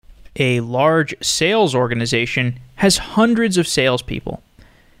A large sales organization has hundreds of salespeople.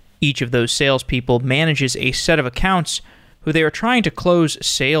 Each of those salespeople manages a set of accounts who they are trying to close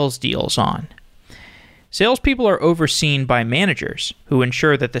sales deals on. Salespeople are overseen by managers who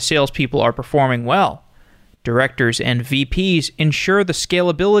ensure that the salespeople are performing well. Directors and VPs ensure the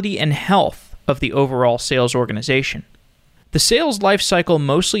scalability and health of the overall sales organization. The sales lifecycle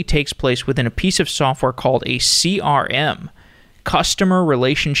mostly takes place within a piece of software called a CRM, Customer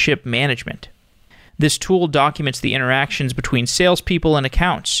Relationship Management. This tool documents the interactions between salespeople and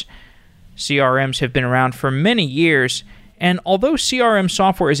accounts. CRMs have been around for many years, and although CRM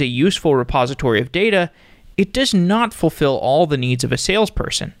software is a useful repository of data, it does not fulfill all the needs of a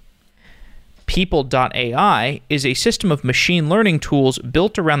salesperson. People.ai is a system of machine learning tools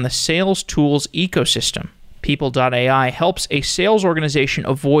built around the sales tools ecosystem. People.ai helps a sales organization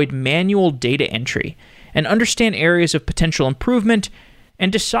avoid manual data entry and understand areas of potential improvement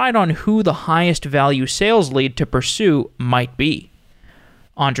and decide on who the highest value sales lead to pursue might be.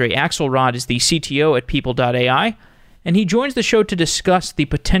 Andrey Akselrod is the CTO at People.ai, and he joins the show to discuss the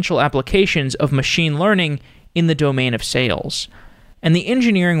potential applications of machine learning in the domain of sales and the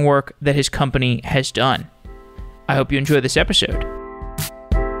engineering work that his company has done. I hope you enjoy this episode.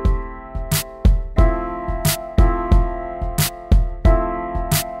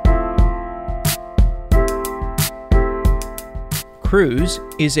 Cruise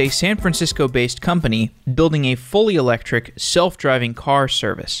is a San Francisco-based company building a fully electric, self-driving car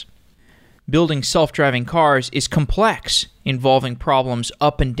service. Building self-driving cars is complex, involving problems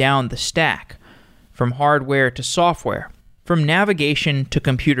up and down the stack, from hardware to software, from navigation to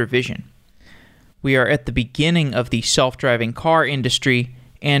computer vision. We are at the beginning of the self-driving car industry,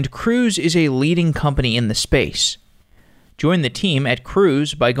 and Cruise is a leading company in the space. Join the team at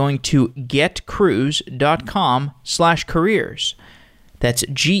Cruise by going to getcruise.com/careers. That's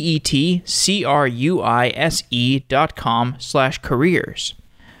getcruise.com/careers.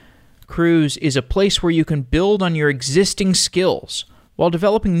 Cruise is a place where you can build on your existing skills while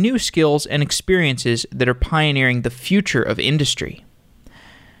developing new skills and experiences that are pioneering the future of industry.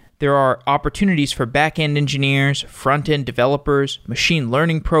 There are opportunities for back-end engineers, front-end developers, machine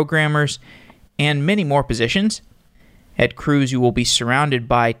learning programmers, and many more positions. At Cruise, you will be surrounded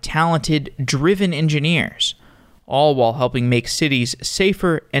by talented, driven engineers, all while helping make cities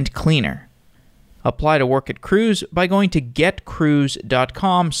safer and cleaner. Apply to work at Cruise by going to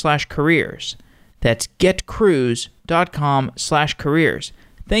getcruise.com/careers. That's getcruise.com/careers.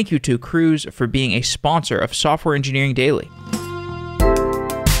 Thank you to Cruise for being a sponsor of Software Engineering Daily.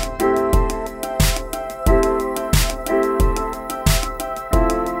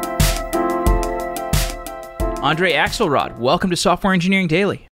 Andrey Akselrod, welcome to Software Engineering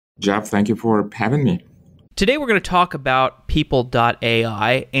Daily. Jeff, thank you for having me. Today we're going to talk about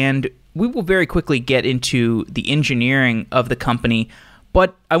People.ai, and we will very quickly get into the engineering of the company,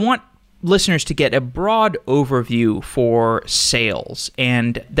 but I want listeners to get a broad overview for sales,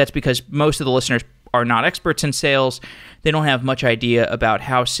 and that's because most of the listeners are not experts in sales. They don't have much idea about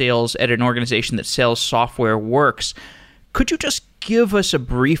how sales at an organization that sells software works. Could you just give us a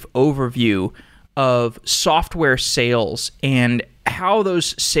brief overview of software sales and how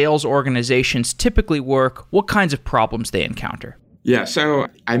those sales organizations typically work, what kinds of problems they encounter? Yeah, so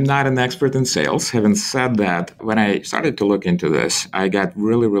I'm not an expert in sales. Having said that, when I started to look into this, I got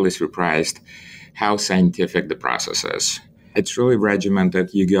really surprised how scientific the process is. It's really regimented.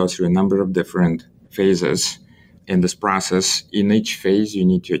 You go through a number of different phases in this process. In each phase, you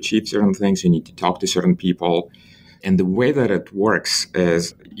need to achieve certain things. You need to talk to certain people. And the way that it works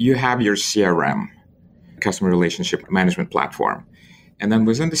is you have your CRM, Customer Relationship Management Platform. And then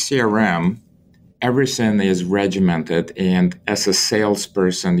within the CRM, everything is regimented. And as a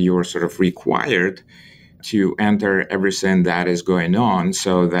salesperson, you're sort of required to enter everything that is going on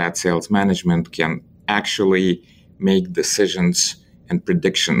so that sales management can actually make decisions and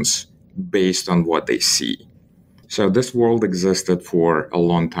predictions based on what they see. So this world existed for a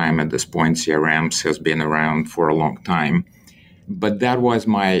long time at this point. CRMs has been around for a long time. But that was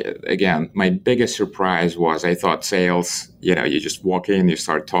my biggest surprise was I thought sales, you just walk in, you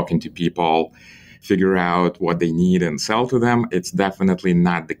start talking to people, figure out what they need and sell to them. It's definitely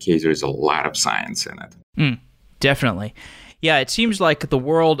not the case. There's a lot of science in it. Definitely. Yeah, it seems like the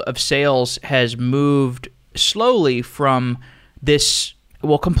world of sales has moved slowly from this,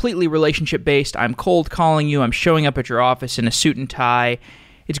 completely relationship-based, I'm cold calling you, I'm showing up at your office in a suit and tie.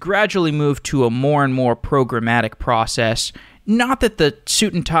 It's gradually moved to a more and more programmatic process. Not that the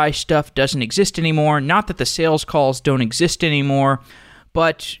suit and tie stuff doesn't exist anymore, not that the sales calls don't exist anymore,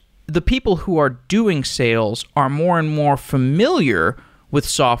 but the people who are doing sales are more and more familiar with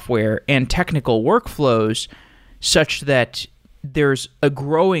software and technical workflows such that there's a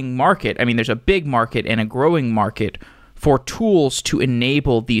growing market. I mean, there's a big market and a growing market for tools to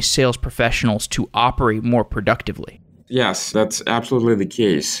enable these sales professionals to operate more productively. Yes, that's absolutely the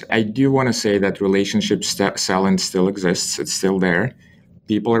case. I do want to say that relationship selling still exists. It's still there.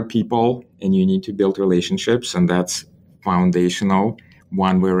 People are people, and you need to build relationships, and that's foundational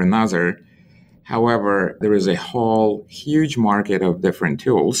one way or another. However, there is a whole huge market of different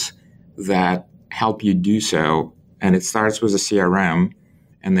tools that help you do so. And it starts with a CRM,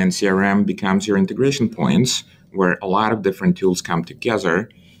 and then CRM becomes your integration points where a lot of different tools come together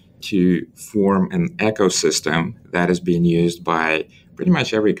to form an ecosystem that is being used by pretty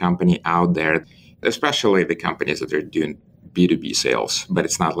much every company out there, especially the companies that are doing B2B sales, but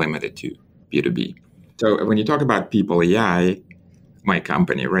it's not limited to B2B. So when you talk about People.ai, my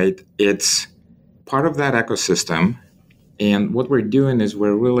company, right, it's part of that ecosystem. And what we're doing is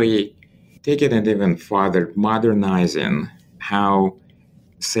we're really taking it even further, modernizing how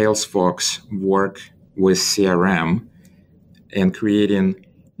sales folks work with CRM and creating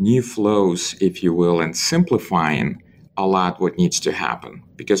new flows, if you will, and simplifying a lot what needs to happen.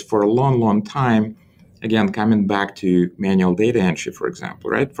 Because for a long, long time, again, coming back to manual data entry, for example,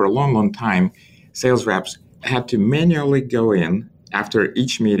 right? For a long, long time, sales reps had to manually go in after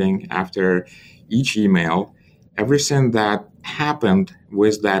each meeting, after each email, everything that happened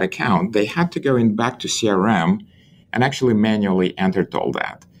with that account, they had to go in back to CRM and actually manually enter all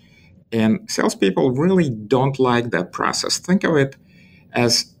that. And salespeople really don't like that process. Think of it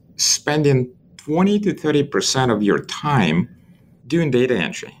as spending 20 to 30% of your time doing data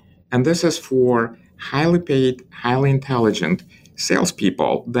entry. And this is for highly paid, highly intelligent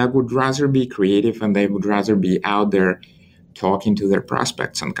salespeople that would rather be creative and they would rather be out there talking to their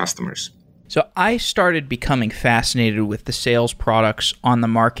prospects and customers. So I started becoming fascinated with the sales products on the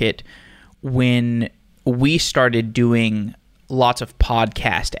market when we started doing lots of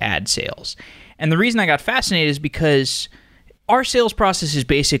podcast ad sales. And the reason I got fascinated is because our sales process is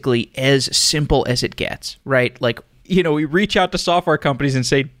basically as simple as it gets, right? Like, we reach out to software companies and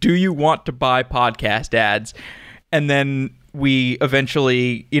say, do you want to buy podcast ads? And then we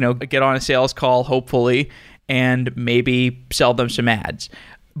eventually, get on a sales call, hopefully, and maybe sell them some ads.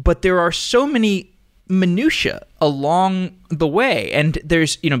 But there are so many minutia along the way. And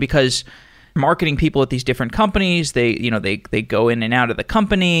there's, because marketing people at these different companies, they go in and out of the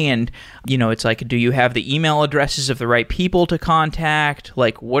company, and it's like, do you have the email addresses of the right people to contact?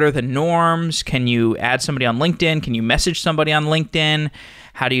 Like, what are the norms? Can you add somebody on LinkedIn? Can you message somebody on LinkedIn?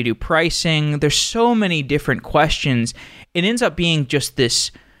 How do you do pricing? There's so many different questions. It ends up being just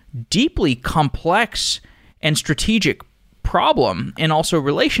this deeply complex and strategic problem, and also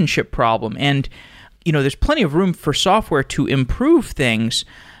relationship problem. And there's plenty of room for software to improve things,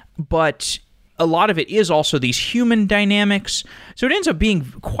 but a lot of it is also these human dynamics. So it ends up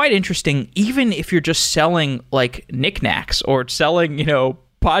being quite interesting, even if you're just selling like knickknacks or selling,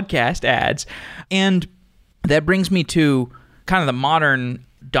 podcast ads. And that brings me to kind of the modern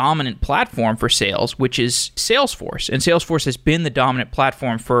dominant platform for sales, which is Salesforce. And Salesforce has been the dominant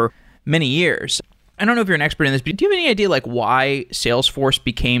platform for many years. I don't know if you're an expert in this, but do you have any idea like why Salesforce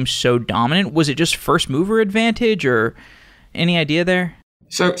became so dominant? Was it just first mover advantage, or any idea there?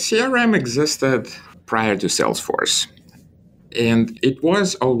 So CRM existed prior to Salesforce, and it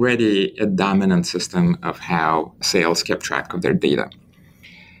was already a dominant system of how sales kept track of their data.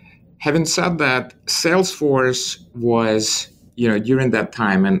 Having said that, Salesforce was, during that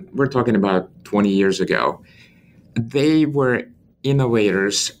time, and we're talking about 20 years ago, they were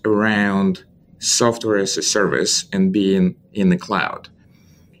innovators around software as a service and being in the cloud.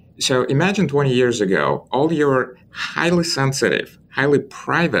 So imagine 20 years ago, all your highly sensitive, highly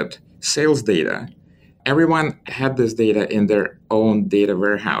private sales data, everyone had this data in their own data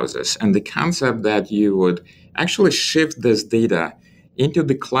warehouses. And the concept that you would actually shift this data into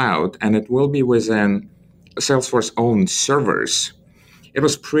the cloud and it will be within Salesforce's own servers, it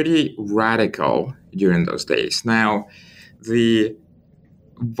was pretty radical during those days. Now, the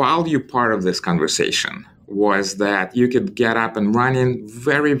value part of this conversation was that you could get up and running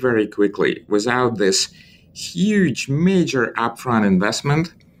very, very quickly without this huge, major upfront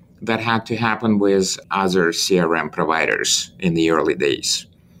investment that had to happen with other CRM providers in the early days.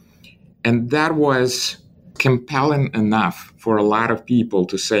 And that was compelling enough for a lot of people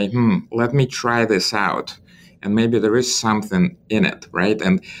to say, let me try this out. And maybe there is something in it, right?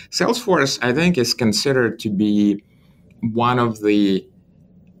 And Salesforce, I think, is considered to be one of the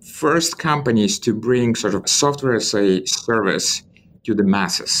first companies to bring sort of software as a service to the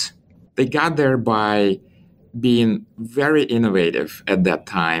masses. They got there by being very innovative at that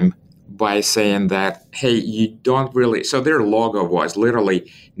time by saying that, hey, you don't really. So their logo was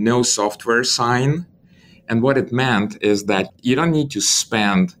literally no software sign. And what it meant is that you don't need to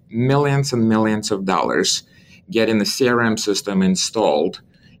spend millions and millions of dollars getting a CRM system installed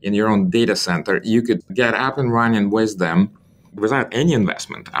in your own data center. You could get up and running with them without any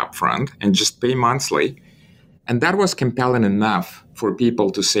investment upfront and just pay monthly. And that was compelling enough for people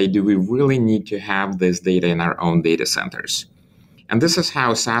to say, do we really need to have this data in our own data centers? And this is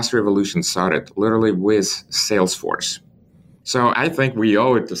how SaaS revolution started, literally with Salesforce. So I think we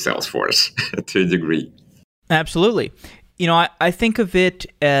owe it to Salesforce to a degree. Absolutely. I think of it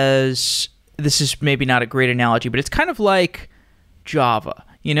as, this is maybe not a great analogy, but it's kind of like Java.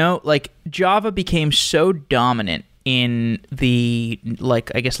 Like Java became so dominant in the,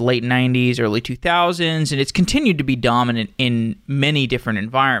 I guess, late 90s, early 2000s, and it's continued to be dominant in many different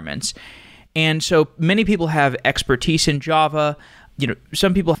environments. And so many people have expertise in Java.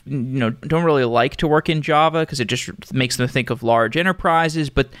 Some people, don't really like to work in Java because it just makes them think of large enterprises.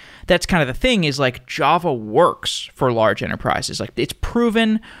 But that's kind of the thing, is like Java works for large enterprises. Like, it's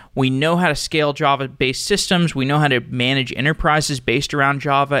proven. We know how to scale Java-based systems. We know how to manage enterprises based around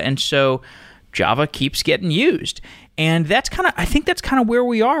Java. And so Java keeps getting used. And I think that's kind of where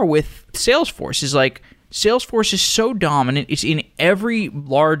we are with Salesforce, is like, Salesforce is so dominant. It's in every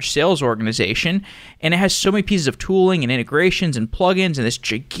large sales organization, and it has so many pieces of tooling and integrations and plugins and this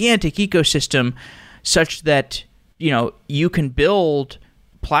gigantic ecosystem such that, you can build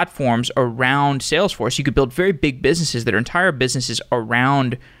platforms around Salesforce. You could build very big businesses that are entire businesses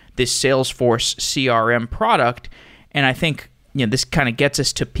around this Salesforce CRM product. And I think, this kind of gets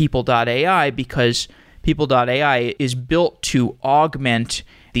us to People.ai, because People.ai is built to augment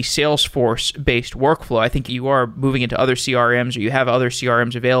the Salesforce-based workflow. I think you are moving into other CRMs, or you have other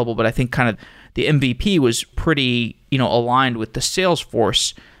CRMs available, but I think kind of the MVP was pretty, aligned with the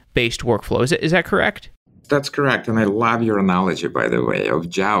Salesforce-based workflow. Is that correct? That's correct. And I love your analogy, by the way, of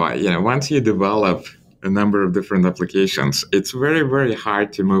Java. Once you develop a number of different applications, it's very, very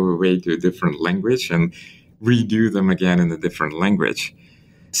hard to move away to a different language and redo them again in a different language.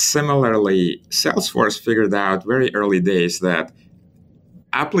 Similarly, Salesforce figured out very early days that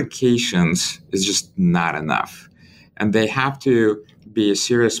applications is just not enough. And they have to be a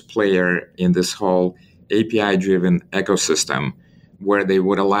serious player in this whole API-driven ecosystem where they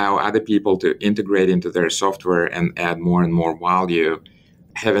would allow other people to integrate into their software and add more and more value,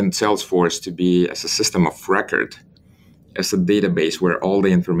 having Salesforce to be as a system of record, as a database where all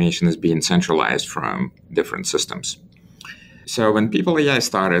the information is being centralized from different systems. So when People.ai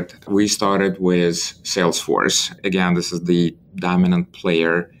started, we started with Salesforce. Again, this is the dominant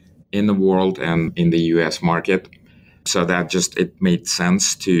player in the world and in the US market. So that it made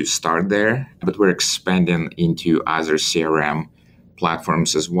sense to start there. But we're expanding into other CRM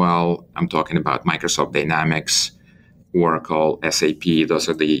platforms as well. I'm talking about Microsoft Dynamics, Oracle, SAP. Those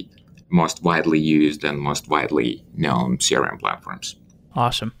are the most widely used and most widely known CRM platforms.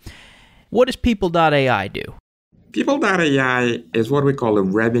 Awesome. What does People.ai do? People.ai is what we call a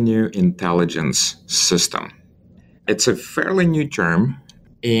revenue intelligence system. It's a fairly new term,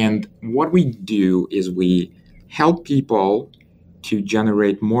 and what we do is we help people to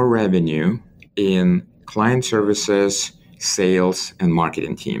generate more revenue in client services, sales, and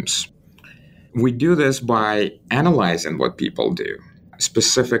marketing teams. We do this by analyzing what people do,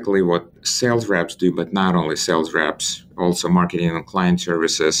 specifically what sales reps do, but not only sales reps, also marketing and client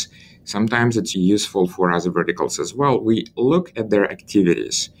services. Sometimes it's useful for other verticals as well. We look at their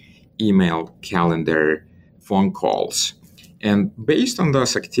activities, email, calendar, phone calls. And based on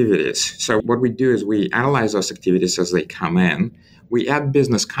those activities, so what we do is we analyze those activities as they come in. We add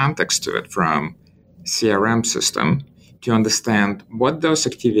business context to it from CRM system to understand what those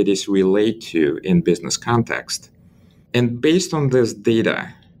activities relate to in business context. And based on this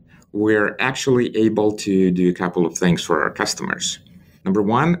data, we're actually able to do a couple of things for our customers. Number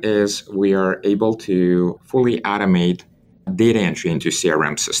one is we are able to fully automate data entry into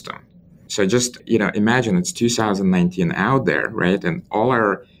CRM system. So just, imagine it's 2019 out there, right? And all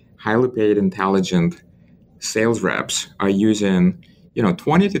our highly paid, intelligent sales reps are using,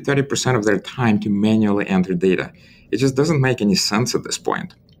 20 to 30% of their time to manually enter data. It just doesn't make any sense at this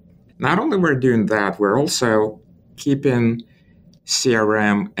point. Not only we're doing that, we're also keeping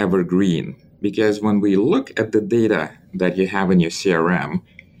CRM evergreen. Because when we look at the data that you have in your CRM,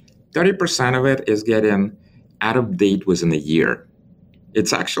 30% of it is getting out of date within a year.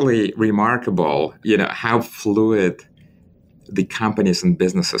 It's actually remarkable, how fluid the companies and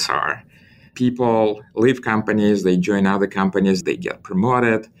businesses are. People leave companies, they join other companies, they get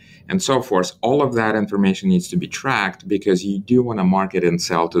promoted, and so forth. All of that information needs to be tracked because you do want to market and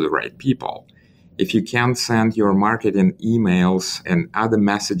sell to the right people. If you can't send your marketing emails and other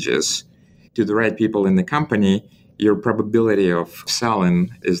messages to the right people in the company, your probability of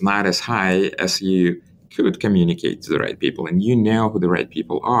selling is not as high as you could communicate to the right people, and you know who the right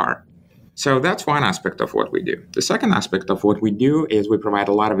people are. So that's one aspect of what we do. The second aspect of what we do is we provide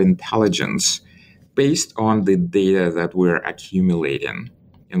a lot of intelligence based on the data that we're accumulating.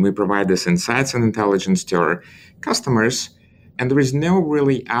 And we provide this insights and intelligence to our customers. And there is no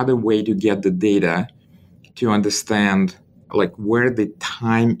really other way to get the data to understand like where the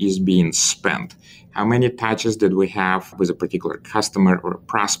time is being spent. How many touches did we have with a particular customer or a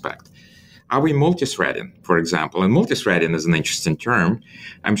prospect? Are we multi-threading, for example? And multi-threading is an interesting term.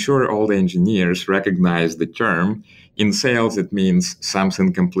 I'm sure all the engineers recognize the term. In sales, it means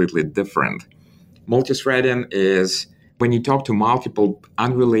something completely different. Multi-threading is when you talk to multiple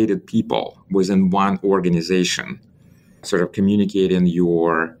unrelated people within one organization, sort of communicating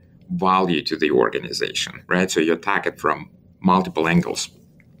your value to the organization, right? So you attack it from multiple angles.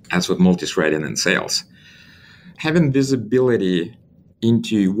 That's what multi-threading in sales. Having visibility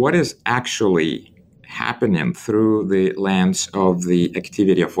into what is actually happening through the lens of the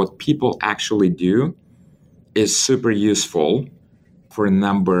activity of what people actually do is super useful for a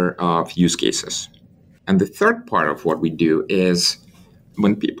number of use cases. And the third part of what we do is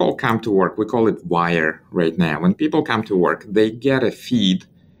when people come to work, we call it wire right now. When people come to work, they get a feed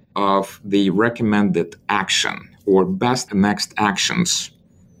of the recommended action or best next actions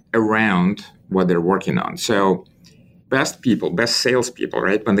around what they're working on. So best salespeople,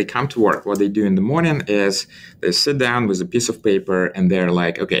 right? When they come to work, what they do in the morning is they sit down with a piece of paper and they're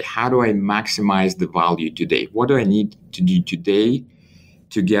like, okay, how do I maximize the value today? What do I need to do today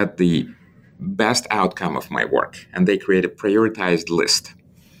to get the best outcome of my work? And they create a prioritized list.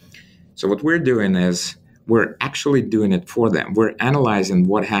 So what we're doing is we're actually doing it for them. We're analyzing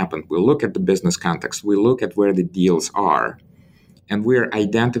what happened. We look at the business context. We look at where the deals are. And we're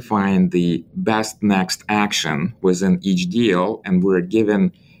identifying the best next action within each deal, and we're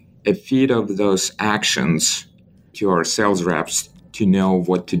giving a feed of those actions to our sales reps to know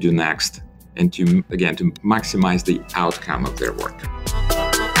what to do next and to maximize the outcome of their work.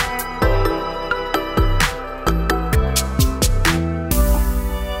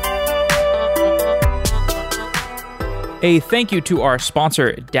 A thank you to our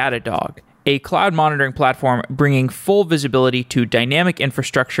sponsor, Datadog, a cloud monitoring platform bringing full visibility to dynamic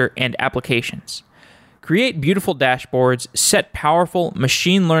infrastructure and applications. Create beautiful dashboards, set powerful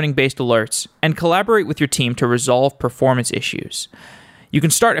machine learning-based alerts, and collaborate with your team to resolve performance issues. You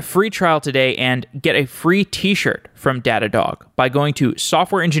can start a free trial today and get a free t-shirt from Datadog by going to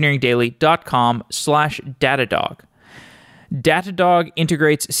softwareengineeringdaily.com/Datadog. Datadog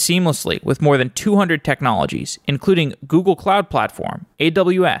integrates seamlessly with more than 200 technologies, including Google Cloud Platform,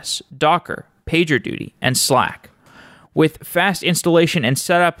 AWS, Docker, PagerDuty, and Slack. With fast installation and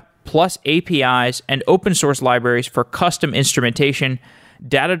setup, plus APIs and open source libraries for custom instrumentation,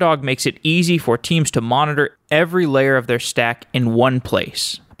 Datadog makes it easy for teams to monitor every layer of their stack in one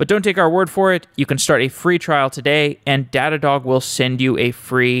place. But don't take our word for it. You can start a free trial today, and Datadog will send you a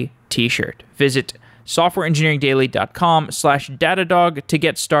free t-shirt. Visit softwareengineeringdaily.com/Datadog to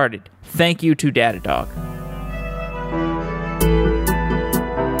get started. Thank you to Datadog.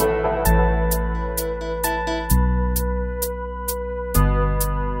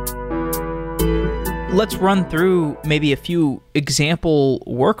 Let's run through maybe a few example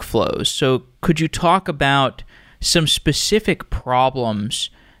workflows. So could you talk about some specific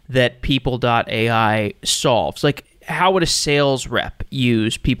problems that People.ai solves? Like, how would a sales rep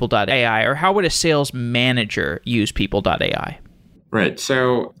use People.ai, or how would a sales manager use People.ai? Right.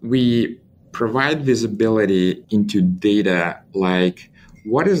 So we provide visibility into data like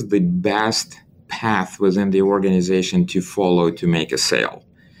what is the best path within the organization to follow to make a sale.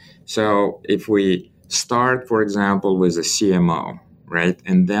 So if we start, for example, with a CMO, right,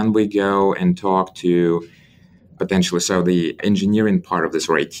 and then we go and talk to potentially, so the engineering part of this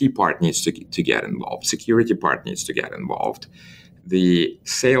or IT part needs to get involved. Security part needs to get involved. The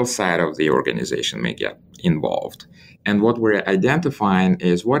sales side of the organization may get involved. And what we're identifying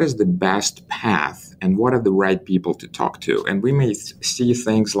is what is the best path and what are the right people to talk to. And we may see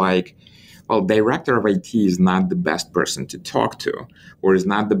things like, well, director of IT is not the best person to talk to, or is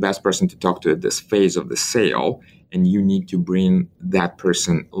not the best person to talk to at this phase of the sale, and you need to bring that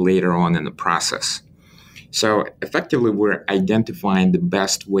person later on in the process. So effectively, we're identifying the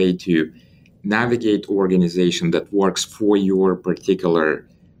best way to navigate organization that works for your particular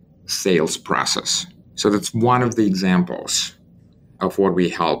sales process. So that's one of the examples of what we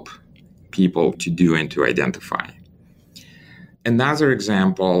help people to do and to identify. Another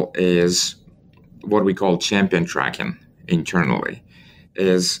example is what we call champion tracking internally,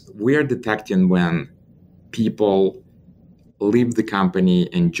 is we're detecting when people leave the company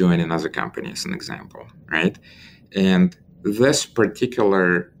and join another company, as an example, right? And this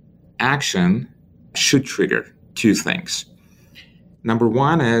particular action should trigger two things. Number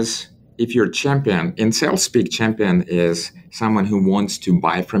one is, if you're a champion, in sales speak, champion is someone who wants to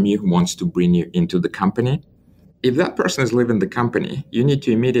buy from you, who wants to bring you into the company. If that person is leaving the company, you need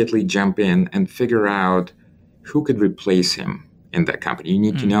to immediately jump in and figure out who could replace him in that company. You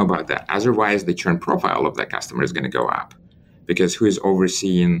need to know about that. Otherwise, the churn profile of that customer is going to go up, because who is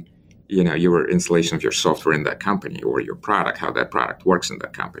overseeing, your installation of your software in that company, or your product, how that product works in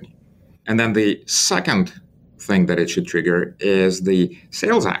that company. And then the second thing that it should trigger is the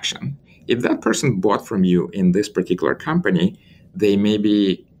sales action. If that person bought from you in this particular company, they may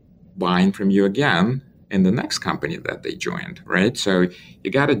be buying from you again in the next company that they joined, right? So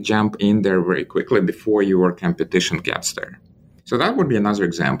you got to jump in there very quickly before your competition gets there. So that would be another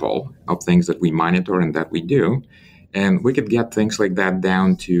example of things that we monitor and that we do. And we could get things like that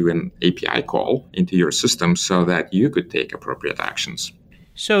down to an API call into your system so that you could take appropriate actions.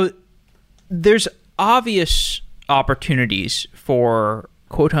 So there's obvious opportunities for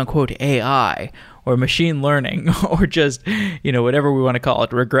quote unquote AI or machine learning or just, whatever we want to call it,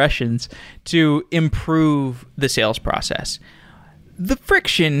 regressions, to improve the sales process. The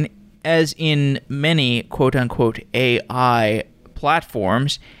friction, as in many quote unquote AI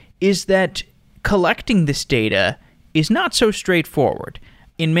platforms, is that collecting this data is not so straightforward.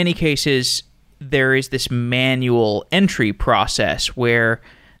 In many cases, there is this manual entry process where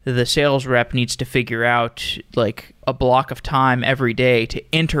the sales rep needs to figure out like a block of time every day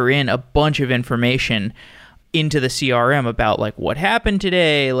to enter in a bunch of information into the CRM about like what happened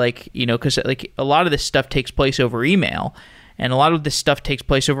today, because like a lot of this stuff takes place over email and a lot of this stuff takes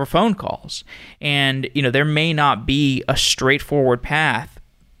place over phone calls. And, there may not be a straightforward path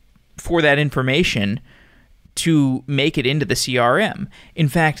for that information to make it into the CRM. In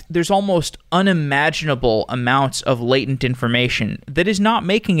fact, there's almost unimaginable amounts of latent information that is not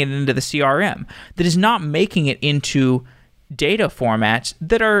making it into the CRM, that is not making it into data formats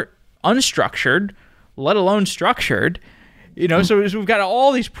that are unstructured, let alone structured. So we've got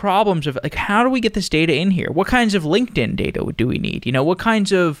all these problems of like, how do we get this data in here? What kinds of LinkedIn data do we need? What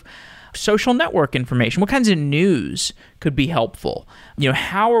kinds of social network information, what kinds of news could be helpful?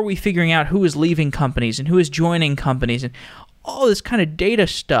 How are we figuring out who is leaving companies and who is joining companies and all this kind of data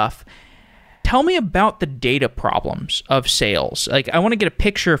stuff? Tell me about the data problems of sales. Like, I want to get a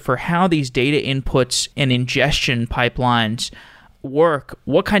picture for how these data inputs and ingestion pipelines work.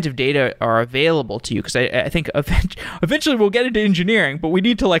 What kinds of data are available to you? Because I think eventually we'll get into engineering, but we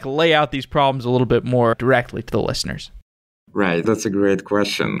need to lay out these problems a little bit more directly to the listeners. Right. That's a great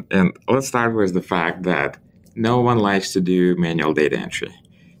question. And let's start with the fact that no one likes to do manual data entry.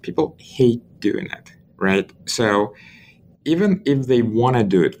 People hate doing it, right? So even if they want to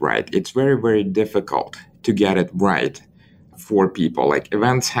do it right, it's very, very difficult to get it right for people. Like,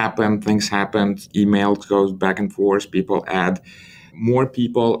 events happen, things happen, emails goes back and forth, people add more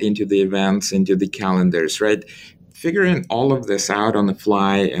people into the events, into the calendars, right? Figuring all of this out on the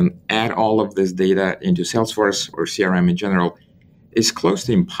fly and add all of this data into Salesforce or CRM in general is close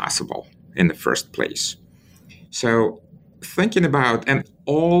to impossible in the first place. So thinking about, and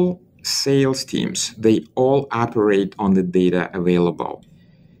all sales teams, they all operate on the data available.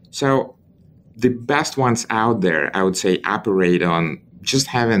 So the best ones out there, I would say, operate on just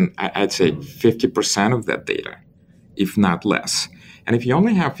having, I'd say, 50% of that data, if not less. And if you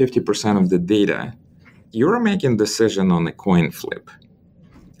only have 50% of the data, you're making a decision on a coin flip,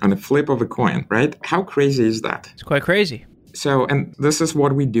 on a flip of a coin, right? How crazy is that? It's quite crazy. So, and this is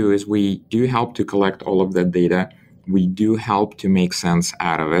what we do, is we do help to collect all of that data. We do help to make sense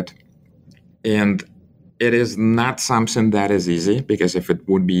out of it. And it is not something that is easy, because if it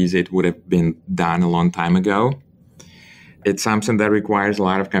would be easy, it would have been done a long time ago. It's something that requires a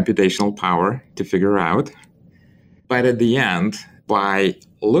lot of computational power to figure out. But at the end, by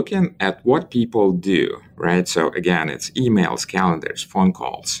looking at what people do, right? So again, it's emails, calendars, phone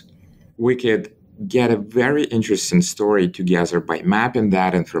calls. We could get a very interesting story together by mapping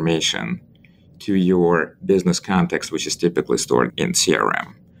that information to your business context, which is typically stored in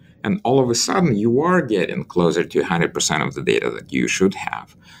CRM. And all of a sudden, you are getting closer to 100% of the data that you should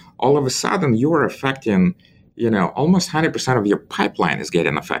have. All of a sudden, you are affecting, almost 100% of your pipeline is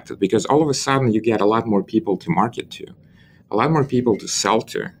getting affected, because all of a sudden, you get a lot more people to market to, a lot more people to sell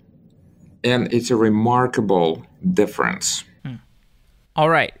to. And it's a remarkable difference. All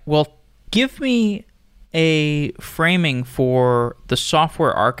right. Well, give me a framing for the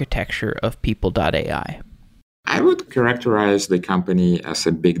software architecture of People.ai. I would characterize the company as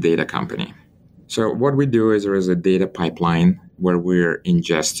a big data company. So what we do is there is a data pipeline where we're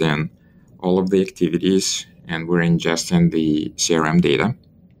ingesting all of the activities and we're ingesting the CRM data.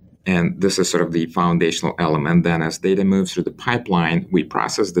 And this is sort of the foundational element. Then as data moves through the pipeline, we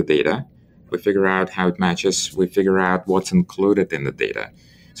process the data. We figure out how it matches. We figure out what's included in the data.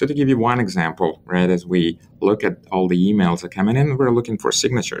 So to give you one example, right, as we look at all the emails that come in, we're looking for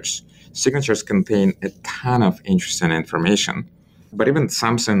signatures. Signatures contain a ton of interesting information. But even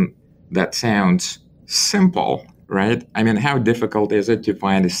something that sounds simple, right? I mean, how difficult is it to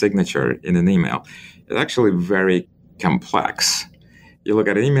find a signature in an email? It's actually very complex. You look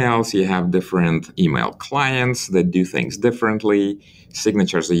at emails, you have different email clients that do things differently.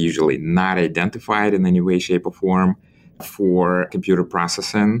 Signatures are usually not identified in any way, shape, or form for computer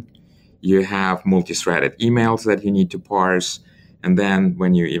processing. You have multi-threaded emails that you need to parse. And then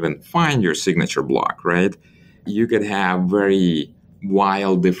when you even find your signature block, right, you could have very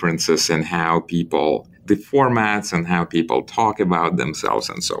wild differences in how people, the formats and how people talk about themselves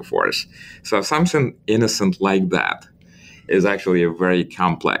and so forth. So something innocent like that is actually a very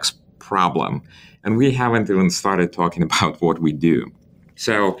complex problem. And we haven't even started talking about what we do.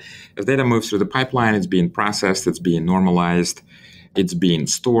 So as data moves through the pipeline, it's being processed, it's being normalized, it's being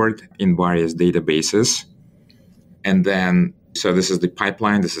stored in various databases. And then, so this is the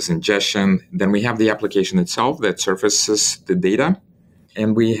pipeline, this is ingestion. Then we have the application itself that surfaces the data.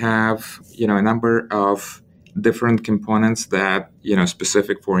 And we have, a number of different components that,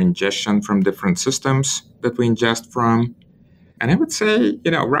 specific for ingestion from different systems that we ingest from. And I would say,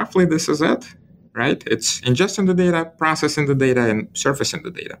 roughly this is it, right? It's ingesting the data, processing the data, and surfacing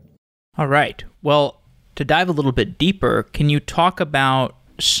the data. All right. Well, to dive a little bit deeper, can you talk about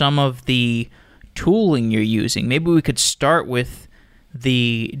some of the tooling you're using? Maybe we could start with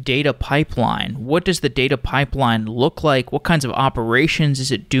the data pipeline. What does the data pipeline look like? What kinds of operations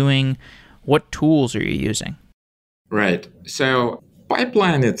is it doing? What tools are you using? Right. So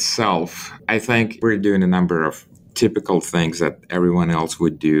pipeline itself, I think we're doing a number of typical things that everyone else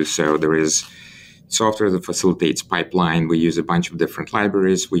would do. So there is software that facilitates pipeline. We use a bunch of different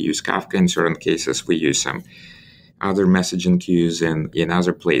libraries. We use Kafka in certain cases. We use some other messaging queues in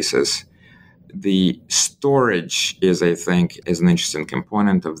other places. The storage is, I think, is an interesting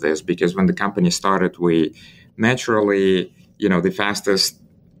component of this because when the company started, we naturally, the fastest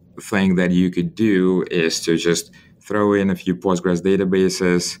thing that you could do is to just throw in a few Postgres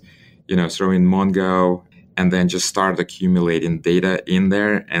databases, throw in Mongo, and then just start accumulating data in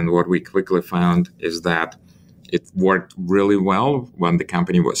there. And what we quickly found is that it worked really well when the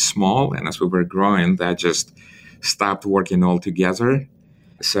company was small. And as we were growing, that just stopped working altogether.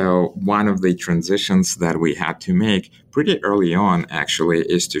 So one of the transitions that we had to make pretty early on, actually,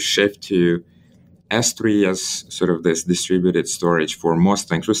 is to shift to S3 as sort of this distributed storage for most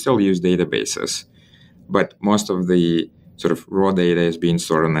things. We still use databases, but most of the sort of raw data is being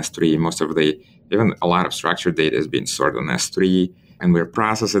stored on S3. Even a lot of structured data is being stored on S3, and we're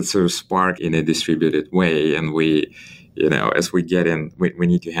processing through Spark in a distributed way. And we, as we get in, we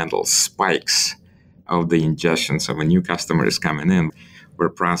need to handle spikes of the ingestion. So when new customer is coming in, we're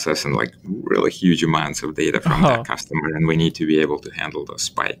processing like really huge amounts of data from that customer, and we need to be able to handle those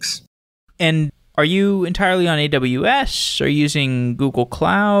spikes. And are you entirely on AWS? Are you using Google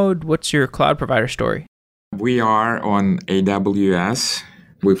Cloud? What's your cloud provider story? We are on AWS.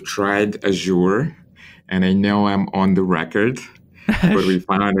 We've tried Azure, and I know I'm on the record, but we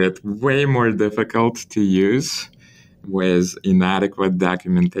found it way more difficult to use with inadequate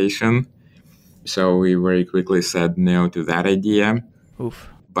documentation. So we very quickly said no to that idea. Oof.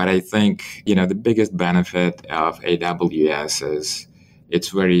 But I think, the biggest benefit of AWS is it's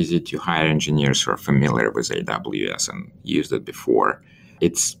very easy to hire engineers who are familiar with AWS and used it before.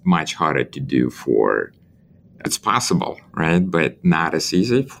 It's much harder to do it's possible, right? But not as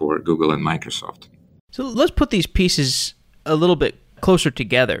easy for Google and Microsoft. So let's put these pieces a little bit closer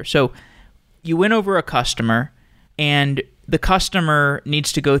together. So you win over a customer, and the customer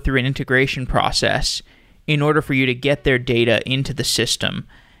needs to go through an integration process in order for you to get their data into the system.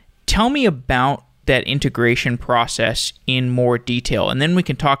 Tell me about that integration process in more detail, and then we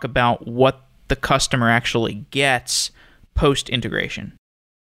can talk about what the customer actually gets post-integration.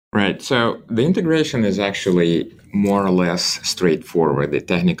 Right. So the integration is actually more or less straightforward, the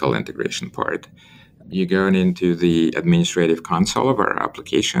technical integration part. You go into the administrative console of our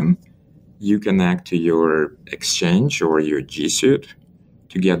application. You connect to your Exchange or your G Suite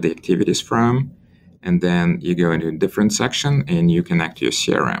to get the activities from. And then you go into a different section and you connect to your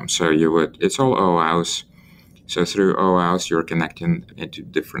CRM. So it's all OAuth. So through OAuth, you're connecting into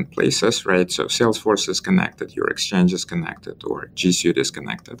different places, right? So Salesforce is connected, your Exchange is connected, or G Suite is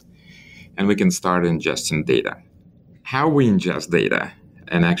connected. And we can start ingesting data. How we ingest data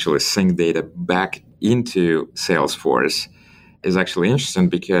and actually sync data back into Salesforce is actually interesting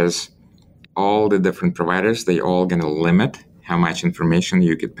because all the different providers, they all going to limit how much information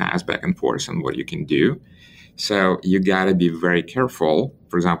you could pass back and forth and what you can do. So you got to be very careful.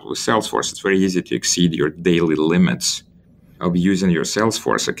 For example, with Salesforce, it's very easy to exceed your daily limits of using your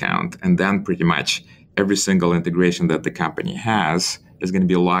Salesforce account. And then pretty much every single integration that the company has is going to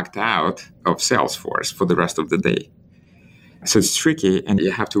be locked out of Salesforce for the rest of the day. So it's tricky, and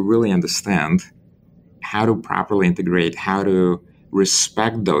you have to really understand how to properly integrate, how to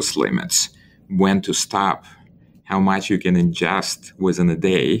respect those limits, when to stop, how much you can ingest within a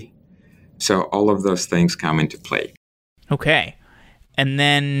day. So all of those things come into play. Okay. And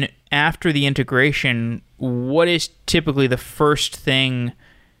then after the integration, what is typically the first thing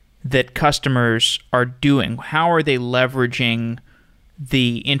that customers are doing? How are they leveraging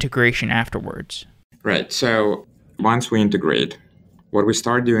the integration afterwards? Right. So once we integrate, what we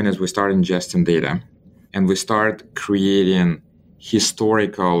start doing is we start ingesting data and we start creating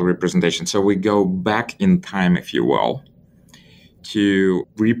historical representation. So we go back in time, if you will, to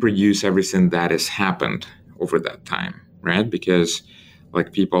reproduce everything that has happened over that time, right? Because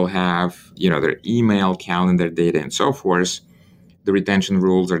like people have, their email, calendar data, and so forth. The retention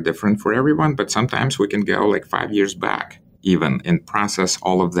rules are different for everyone, but sometimes we can go like 5 years back even and process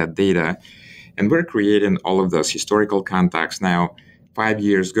all of that data. And we're creating all of those historical contacts now. 5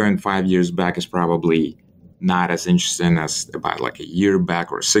 years, going 5 years back is probably not as interesting as about like a year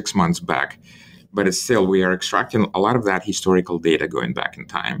back or 6 months back. But it's still, we are extracting a lot of that historical data going back in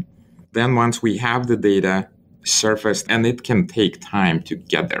time. Then once we have the data surfaced, and it can take time to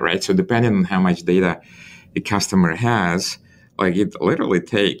get there, right? So depending on how much data the customer has, like it literally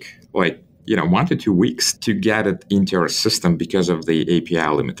take 1 to 2 weeks to get it into our system because of the API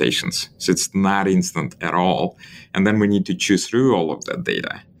limitations. So it's not instant at all. And then we need to choose through all of that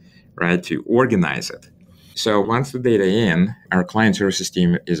data, right, to organize it. So once the data in, our client services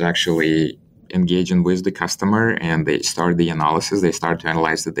team is actually engaging with the customer, and they start the analysis. They start to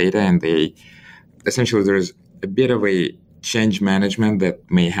analyze the data, and there's a bit of a change management that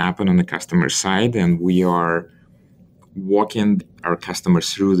may happen on the customer side, and we are walking our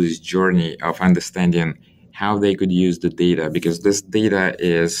customers through this journey of understanding how they could use the data, because this data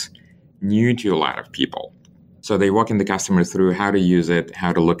is new to a lot of people. So they walking the customer through how to use it,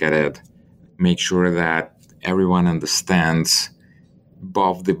 how to look at it, make sure that everyone understands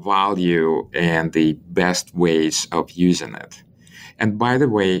both the value and the best ways of using it. And by the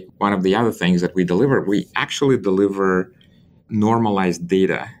way, one of the other things that we actually deliver normalized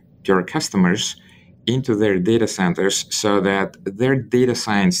data to our customers into their data centers so that their data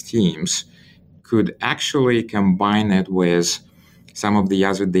science teams could actually combine it with some of the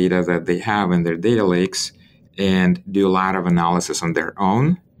other data that they have in their data lakes and do a lot of analysis on their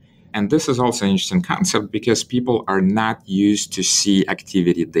own. And this is also an interesting concept because people are not used to see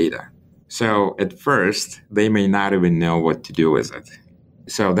activity data. So at first, they may not even know what to do with it.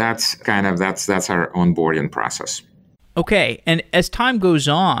 So that's our onboarding process. Okay. And as time goes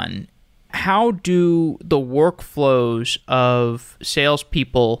on, how do the workflows of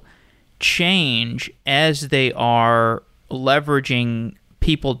salespeople change as they are leveraging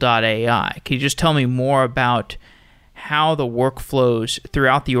People.ai? Can you just tell me more about how the workflows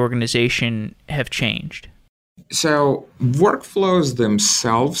throughout the organization have changed? So workflows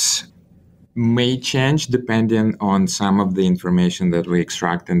themselves may change depending on some of the information that we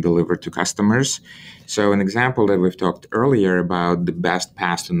extract and deliver to customers. So an example that we've talked earlier about the best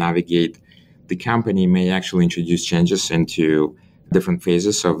path to navigate the company may actually introduce changes into different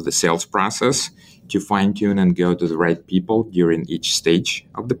phases of the sales process to fine-tune and go to the right people during each stage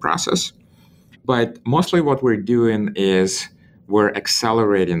of the process. But mostly what we're doing is we're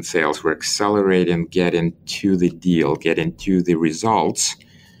accelerating sales. We're accelerating getting to the deal, getting to the results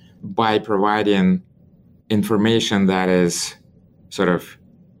by providing information that is sort of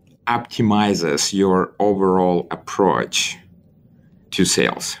optimizes your overall approach to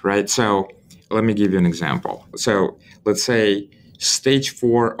sales, right? So let me give you an example. So let's say stage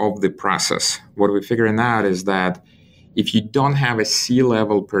 4 of the process. What we're figuring out is that if you don't have a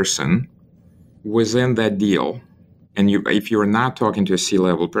C-level person within that deal, and if you're not talking to a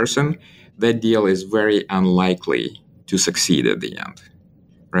C-level person, that deal is very unlikely to succeed at the end,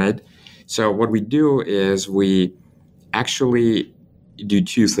 right? So what we do is we actually do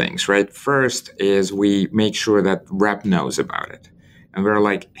two things, right? First is we make sure that rep knows about it. And we're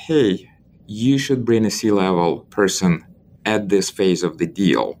like, hey, you should bring a C-level person at this phase of the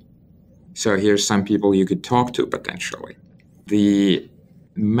deal. So here's some people you could talk to potentially. The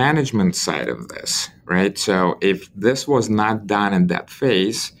management side of this, right? So if this was not done in that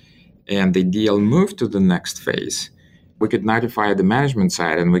phase and the deal moved to the next phase, we could notify the management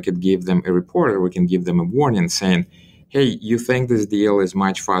side and we could give them a report, or we can give them a warning saying, hey, you think this deal is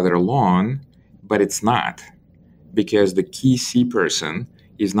much farther along, but it's not, because the key C person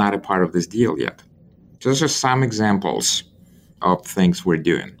is not a part of this deal yet. So those are some examples of things we're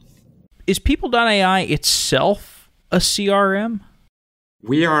doing. Is People.ai itself a CRM?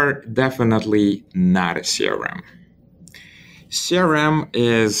 We are definitely not a CRM. CRM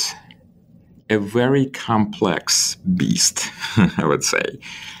is a very complex beast, I would say.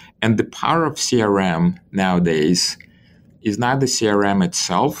 And the power of CRM nowadays is not the CRM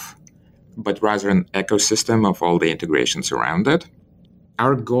itself, but rather an ecosystem of all the integrations around it.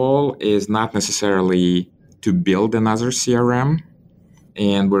 Our goal is not necessarily to build another CRM,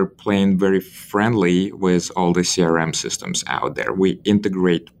 and we're playing very friendly with all the CRM systems out there. We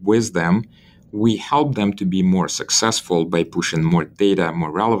integrate with them. We help them to be more successful by pushing more data,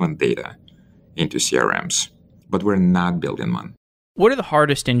 more relevant data into CRMs, but we're not building one. What are the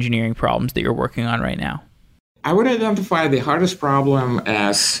hardest engineering problems that you're working on right now? I would identify the hardest problem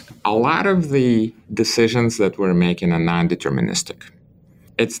as a lot of the decisions that we're making are non-deterministic.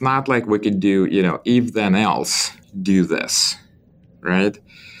 It's not like we could do, if then else, do this, right?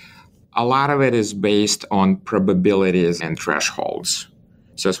 A lot of it is based on probabilities and thresholds.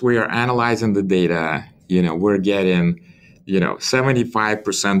 So as we are analyzing the data, we're getting,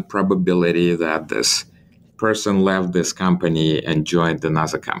 75% probability that this person left this company and joined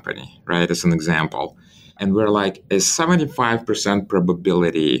another company, right? As an example. And we're like, is 75%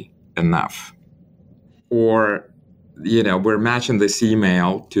 probability enough? Or, we're matching this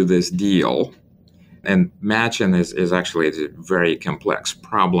email to this deal. And matching is actually a very complex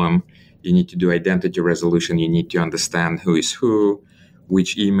problem. You need to do identity resolution. You need to understand who is who,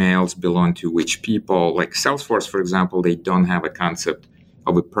 which emails belong to which people. Like Salesforce, for example, they don't have a concept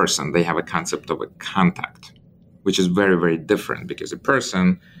of a person. They have a concept of a contact, which is very, very different, because a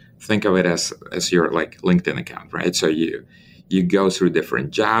person, think of it as your LinkedIn account, right? So you go through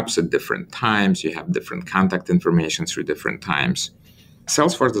different jobs at different times. You have different contact information through different times.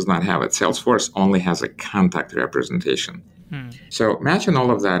 Salesforce does not have it. Salesforce only has a contact representation. So matching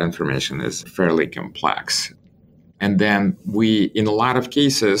all of that information is fairly complex. And then in a lot of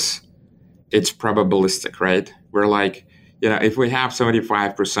cases, it's probabilistic, right? We're like, if we have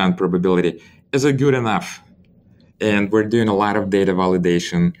 75% probability, is it good enough? And we're doing a lot of data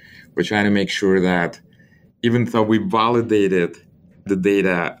validation. We're trying to make sure that even though we validated the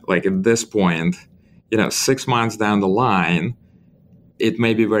data, at this point, 6 months down the line, it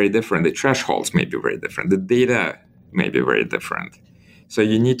may be very different. The thresholds may be very different. The data may be very different. So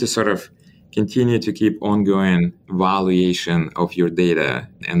you need to sort of continue to keep ongoing evaluation of your data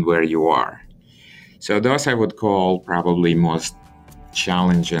and where you are. So those I would call probably most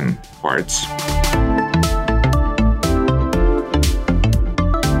challenging parts.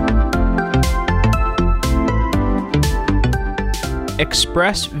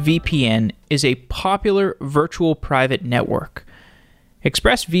 ExpressVPN is a popular virtual private network.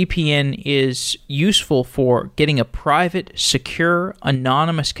 ExpressVPN is useful for getting a private, secure,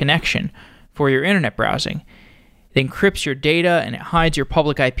 anonymous connection for your internet browsing. It encrypts your data and it hides your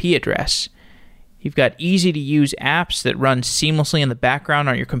public IP address. You've got easy-to-use apps that run seamlessly in the background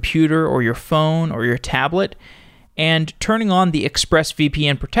on your computer or your phone or your tablet, and turning on the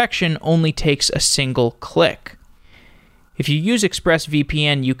ExpressVPN protection only takes a single click. If you use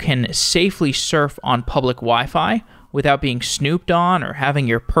ExpressVPN, you can safely surf on public Wi-Fi without being snooped on or having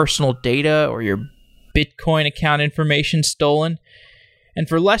your personal data or your Bitcoin account information stolen. And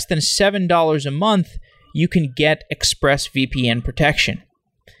for less than $7 a month, you can get ExpressVPN protection.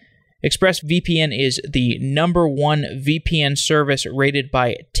 ExpressVPN is the #1 VPN service rated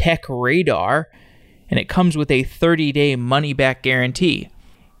by TechRadar, and it comes with a 30-day money-back guarantee.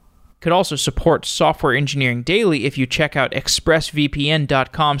 Could also support Software Engineering Daily if you check out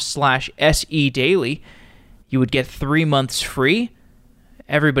expressvpn.com/sedaily. You would get 3 months free.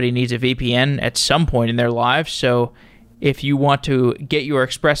 Everybody needs a VPN at some point in their lives, so if you want to get your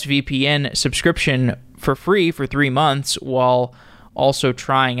ExpressVPN subscription for free for 3 months while also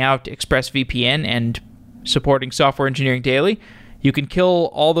trying out ExpressVPN and supporting Software Engineering Daily, you can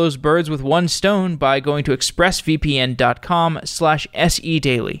kill all those birds with one stone by going to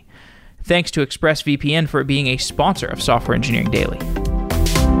expressvpn.com/sedaily. Thanks to ExpressVPN for being a sponsor of Software Engineering Daily.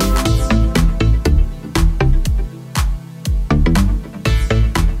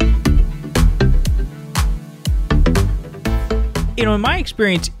 In my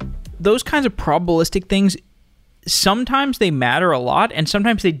experience, those kinds of probabilistic things, sometimes they matter a lot and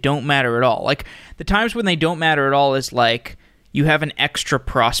sometimes they don't matter at all. Like the times when they don't matter at all is like you have an extra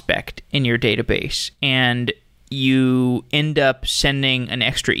prospect in your database and you end up sending an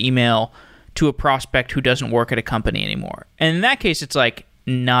extra email to a prospect who doesn't work at a company anymore. And in that case, it's like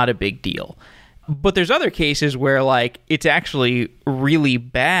not a big deal. But there's other cases where like it's actually really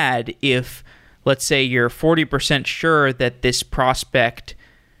bad if, let's say, you're 40% sure that this prospect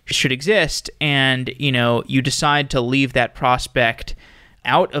should exist and you decide to leave that prospect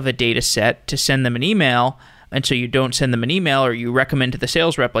out of a data set to send them an email, and so you don't send them an email, or you recommend to the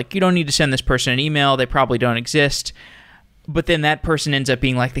sales rep like, you don't need to send this person an email, they probably don't exist. But then that person ends up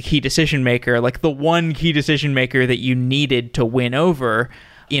being like the key decision maker, like the one key decision maker that you needed to win over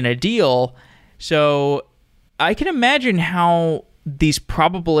in a deal. So I can imagine how these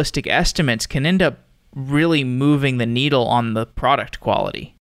probabilistic estimates can end up really moving the needle on the product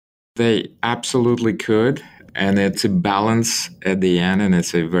quality. They absolutely could. And it's a balance at the end, and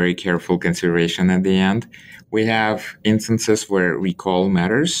it's a very careful consideration at the end. We have instances where recall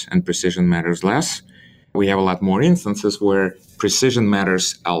matters and precision matters less. We have a lot more instances where precision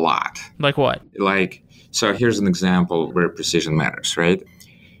matters a lot. Like what? So here's an example where precision matters, right?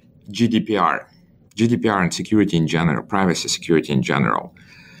 GDPR and security in general, privacy security in general.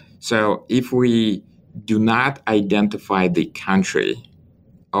 So if we do not identify the country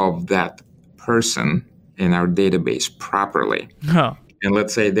of that person in our database properly, and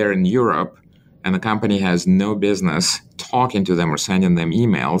let's say they're in Europe and the company has no business talking to them or sending them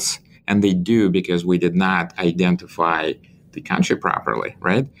emails, and they do because we did not identify the country properly,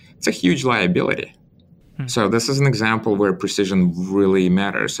 right? It's a huge liability. So this is an example where precision really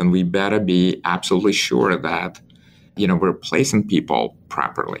matters, and we better be absolutely sure that, we're placing people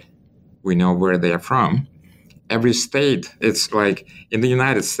properly. We know where they are from. Every state, it's like in the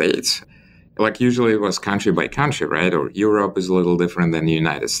United States, like usually it was country by country, right? Or Europe is a little different than the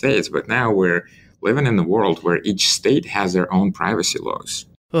United States, but now we're living in a world where each state has their own privacy laws.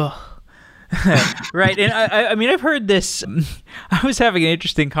 Ugh. Right. And I mean, I've heard this. I was having an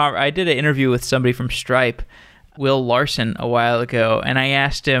interesting I did an interview with somebody from Stripe, Will Larson, a while ago, and I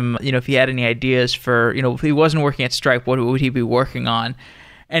asked him, if he had any ideas for, if he wasn't working at Stripe, what would he be working on?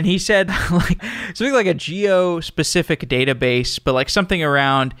 And he said something like a geo-specific database, but like something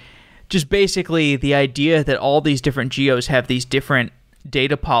around just basically the idea that all these different geos have these different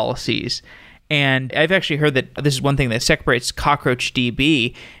data policies. And I've actually heard that this is one thing that separates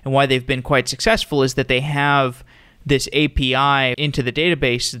CockroachDB and why they've been quite successful is that they have this API into the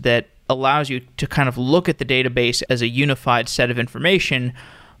database that allows you to kind of look at the database as a unified set of information,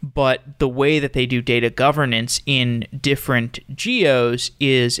 but the way that they do data governance in different geos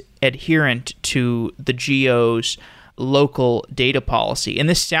is adherent to the geo's local data policy. And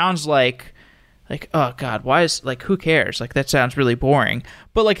this sounds like, oh God, why is, who cares? That sounds really boring.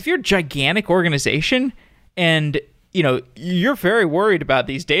 But if you're a gigantic organization and, you're very worried about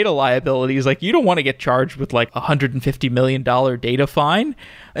these data liabilities, you don't want to get charged with $150 million data fine.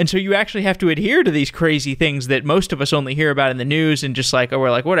 And so you actually have to adhere to these crazy things that most of us only hear about in the news and just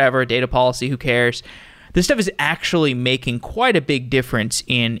we're whatever, data policy, who cares? This stuff is actually making quite a big difference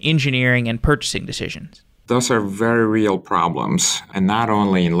in engineering and purchasing decisions. Those are very real problems, and not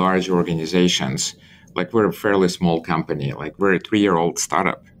only in large organizations. We're a fairly small company, we're a 3-year-old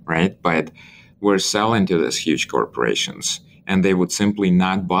startup, right? But we're selling to these huge corporations, and they would simply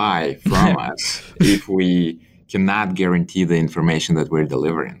not buy from us if we cannot guarantee the information that we're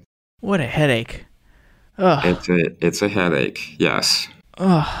delivering. What a headache. Ugh. It's a headache, yes.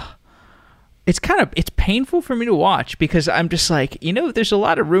 Ugh. It's painful for me to watch because I'm just there's a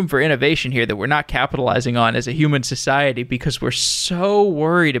lot of room for innovation here that we're not capitalizing on as a human society because we're so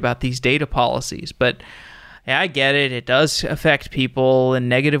worried about these data policies. But yeah, I get it. It does affect people in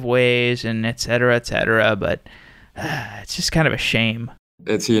negative ways and et cetera, but it's just kind of a shame.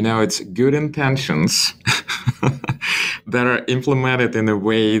 It's good intentions that are implemented in a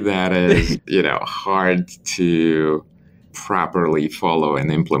way that is, hard to properly follow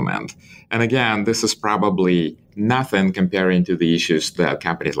and implement. And again, this is probably nothing comparing to the issues that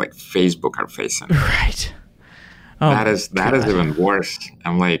companies like Facebook are facing. Right. Oh, that is even worse.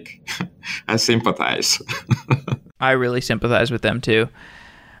 I'm I sympathize. I really sympathize with them too.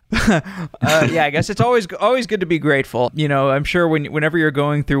 Yeah, I guess it's always good to be grateful. I'm sure whenever you're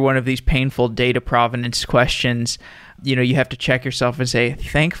going through one of these painful data provenance questions, you have to check yourself and say,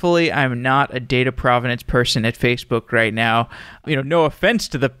 thankfully, I'm not a data provenance person at Facebook right now. No offense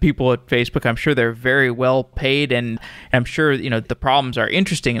to the people at Facebook. I'm sure they're very well paid, and I'm sure, the problems are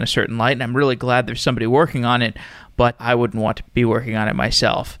interesting in a certain light, and I'm really glad there's somebody working on it, but I wouldn't want to be working on it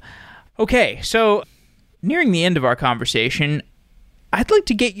myself. Okay, so nearing the end of our conversation, I'd like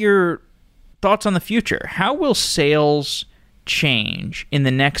to get your thoughts on the future. How will sales change in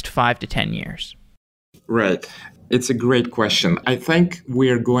the next 5 to 10 years? Right. It's a great question. I think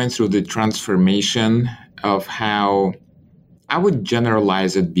we're going through the transformation of how I would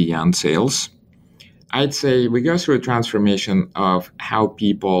generalize it beyond sales. I'd say we go through a transformation of how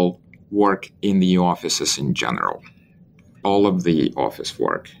people work in the offices in general, all of the office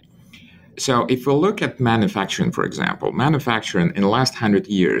work. So if we look at manufacturing, for example, manufacturing in the last 100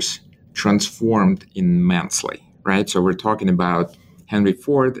 years transformed immensely, right? So we're talking about Henry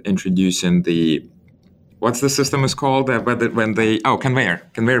Ford introducing what's the system is called? Conveyor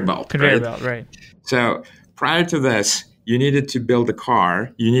belt. Conveyor belt, right. So prior to this, you needed to build a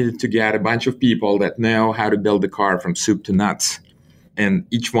car. You needed to get a bunch of people that know how to build a car from soup to nuts. And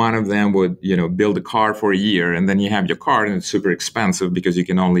each one of them would, build a car for a year, and then you have your car, and it's super expensive because you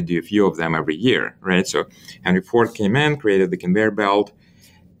can only do a few of them every year, right? So Henry Ford came in, created the conveyor belt,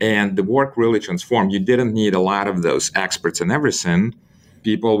 and the work really transformed. You didn't need a lot of those experts in everything.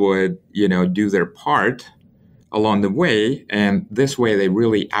 People would, do their part along the way, and this way they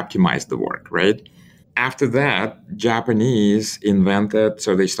really optimized the work, right? After that, Japanese invented,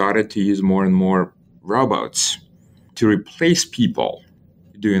 so they started to use more and more robots to replace people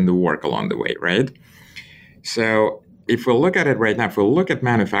doing the work along the way, right? So if we look at it right now, if we look at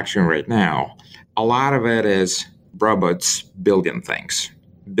manufacturing right now, a lot of it is robots building things,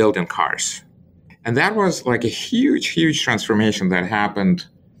 building cars. And that was like a huge, huge transformation that happened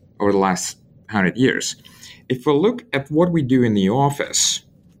over the last 100 years. If we look at what we do in the office,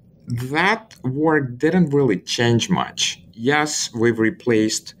 that work didn't really change much. Yes, we've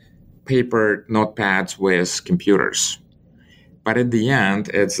replaced paper notepads with computers. But at the end,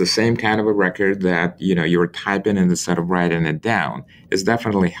 it's the same kind of a record that, you're typing in instead of writing it down. It's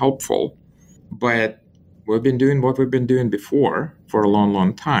definitely helpful. But we've been doing what we've been doing before for a long,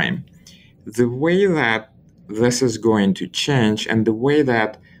 long time. The way that this is going to change and the way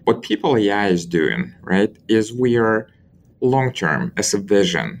that what People.ai is doing, right, is we are long-term as a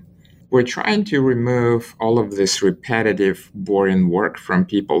vision. We're trying to remove all of this repetitive, boring work from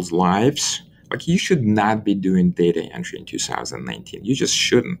people's lives. Like, you should not be doing data entry in 2019. You just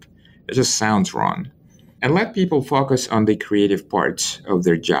shouldn't. It just sounds wrong. And let people focus on the creative parts of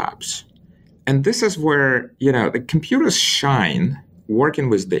their jobs. And this is where, the computers shine working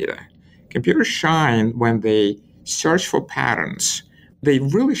with data. Computers shine when they search for patterns. They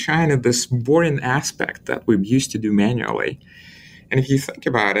really shine at this boring aspect that we used to do manually. And if you think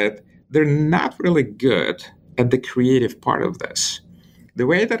about it, they're not really good at the creative part of this. The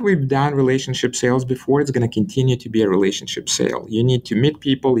way that we've done relationship sales before is going to continue to be a relationship sale. You need to meet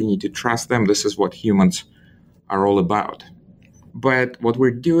people. You need to trust them. This is what humans are all about. But what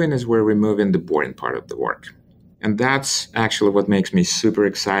we're doing is we're removing the boring part of the work. And that's actually what makes me super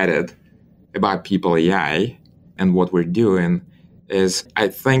excited about People.ai and what we're doing is I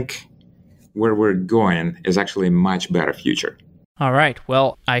think where we're going is actually a much better future. All right.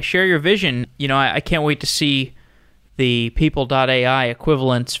 Well, I share your vision. I can't wait to see the People.ai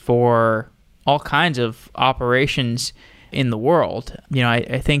equivalents for all kinds of operations in the world.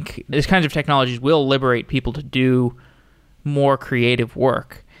 I think these kinds of technologies will liberate people to do more creative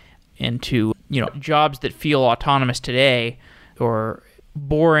work and to, jobs that feel autonomous today or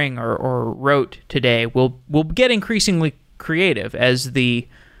boring or rote today will get increasingly creative as the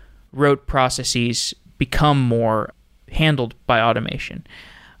rote processes become more handled by automation.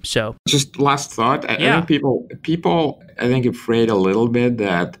 So just last thought. I think people I think afraid a little bit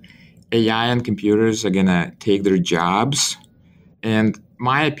that AI and computers are gonna take their jobs. And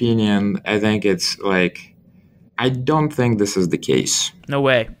my opinion, I think it's like, I don't think this is the case. No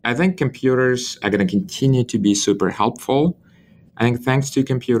way. I think computers are gonna continue to be super helpful. I think thanks to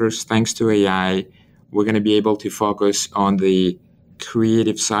computers, thanks to AI, we're gonna be able to focus on the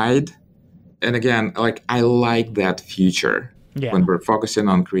creative side. And again, I like that future when we're focusing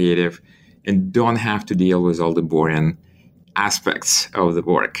on creative and don't have to deal with all the boring aspects of the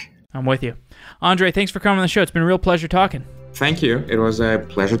work. I'm with you. Andrey, thanks for coming on the show. It's been a real pleasure talking. Thank you. It was a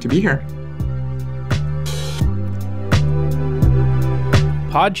pleasure to be here.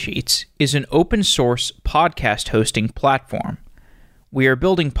 Podsheets is an open source podcast hosting platform. We are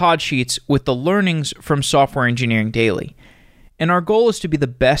building Podsheets with the learnings from Software Engineering Daily, and our goal is to be the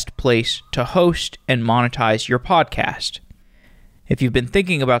best place to host and monetize your podcast. If you've been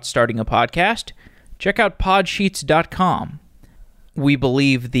thinking about starting a podcast, check out podsheets.com. We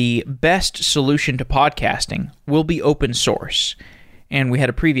believe the best solution to podcasting will be open source. And we had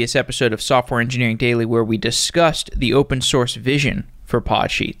a previous episode of Software Engineering Daily where we discussed the open source vision for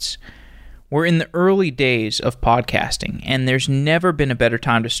Podsheets. We're in the early days of podcasting, and there's never been a better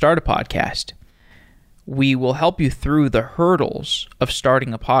time to start a podcast. We will help you through the hurdles of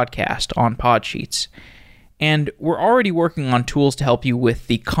starting a podcast on Podsheets. And we're already working on tools to help you with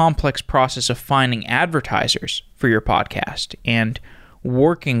the complex process of finding advertisers for your podcast and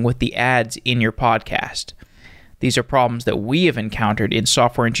working with the ads in your podcast. These are problems that we have encountered in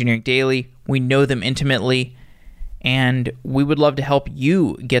Software Engineering Daily. We know them intimately, and we would love to help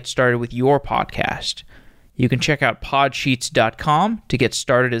you get started with your podcast. You can check out podsheets.com to get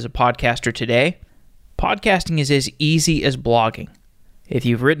started as a podcaster today. Podcasting is as easy as blogging. If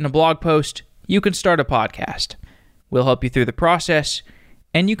you've written a blog post, you can start a podcast. We'll help you through the process,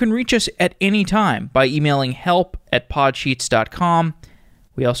 and you can reach us at any time by emailing help@podsheets.com.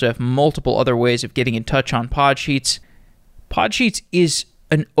 We also have multiple other ways of getting in touch on Podsheets. Podsheets is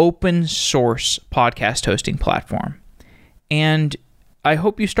an open source podcast hosting platform. And I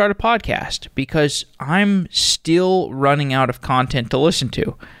hope you start a podcast because I'm still running out of content to listen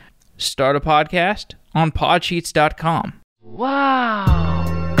to. Start a podcast on podsheets.com. Wow!